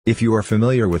If you are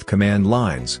familiar with command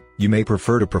lines, you may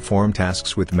prefer to perform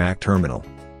tasks with Mac Terminal.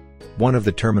 One of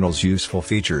the terminal's useful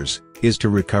features is to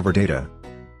recover data.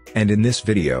 And in this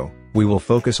video, we will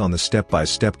focus on the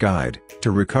step-by-step guide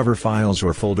to recover files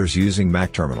or folders using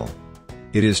Mac Terminal.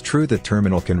 It is true that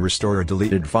Terminal can restore a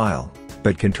deleted file,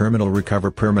 but can Terminal recover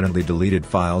permanently deleted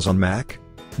files on Mac?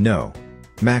 No.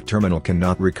 Mac Terminal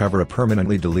cannot recover a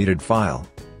permanently deleted file.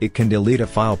 It can delete a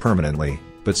file permanently,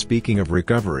 but speaking of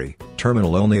recovery,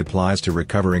 Terminal only applies to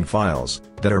recovering files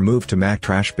that are moved to Mac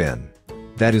trash bin.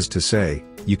 That is to say,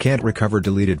 you can't recover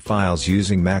deleted files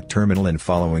using Mac Terminal in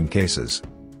following cases.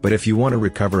 But if you want to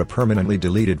recover a permanently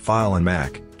deleted file on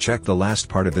Mac, check the last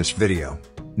part of this video.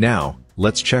 Now,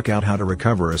 let's check out how to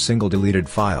recover a single deleted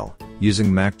file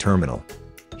using Mac Terminal.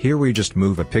 Here we just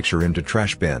move a picture into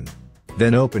trash bin.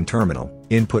 Then open Terminal,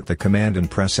 input the command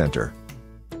and press enter.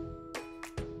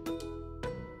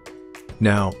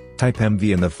 Now, type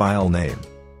MV in the file name.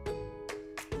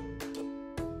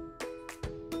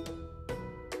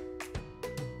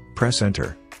 Press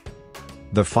enter.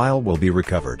 The file will be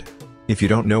recovered. If you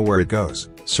don't know where it goes,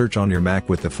 search on your Mac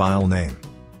with the file name.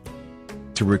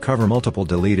 To recover multiple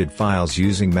deleted files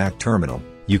using Mac Terminal,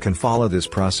 you can follow this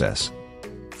process.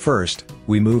 First,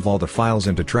 we move all the files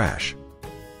into trash.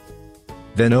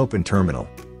 Then open Terminal.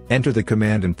 Enter the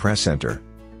command and press enter.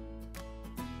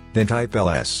 Then type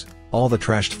ls. All the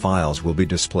trashed files will be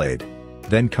displayed.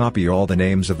 Then copy all the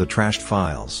names of the trashed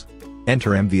files.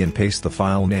 Enter MV and paste the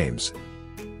file names.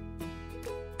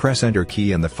 Press enter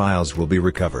key and the files will be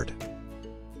recovered.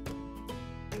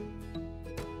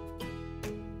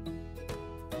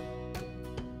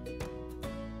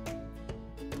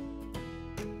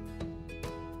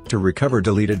 To recover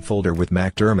deleted folder with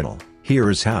Mac Terminal, here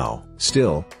is how.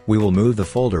 Still, we will move the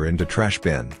folder into trash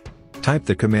bin. Type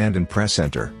the command and press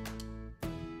enter.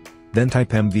 Then type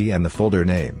MV and the folder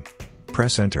name.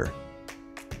 Press enter.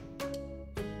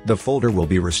 The folder will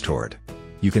be restored.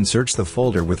 You can search the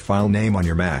folder with file name on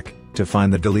your Mac to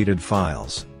find the deleted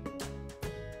files.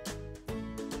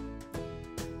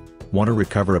 Want to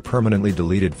recover a permanently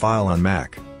deleted file on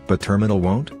Mac, but Terminal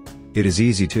won't? It is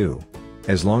easy too.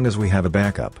 As long as we have a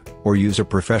backup, or use a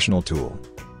professional tool.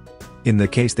 In the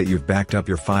case that you've backed up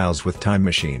your files with Time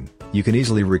Machine, you can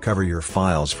easily recover your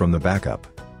files from the backup.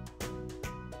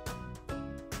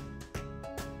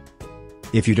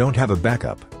 If you don't have a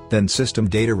backup, then System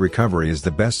Data Recovery is the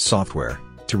best software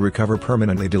to recover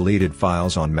permanently deleted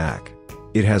files on Mac.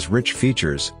 It has rich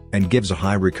features, and gives a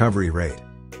high recovery rate.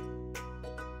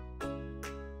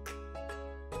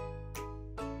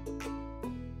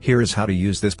 Here is how to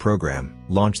use this program.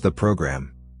 Launch the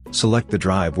program. Select the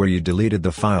drive where you deleted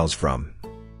the files from.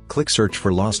 Click Search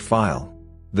for Lost File.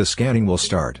 The scanning will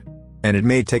start. And it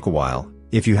may take a while,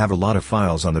 if you have a lot of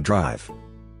files on the drive.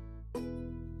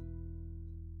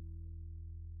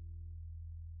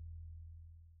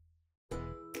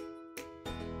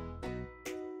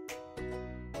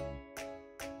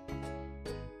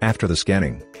 After the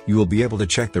scanning, you will be able to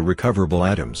check the recoverable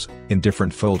items in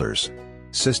different folders.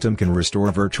 System can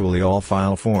restore virtually all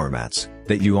file formats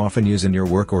that you often use in your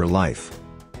work or life.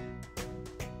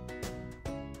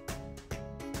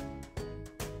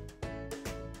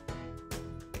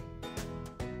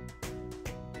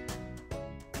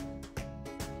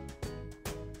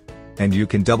 And you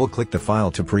can double-click the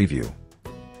file to preview.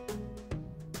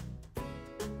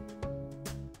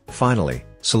 Finally,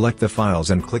 select the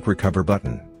files and click Recover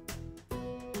button.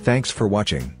 Thanks for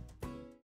watching.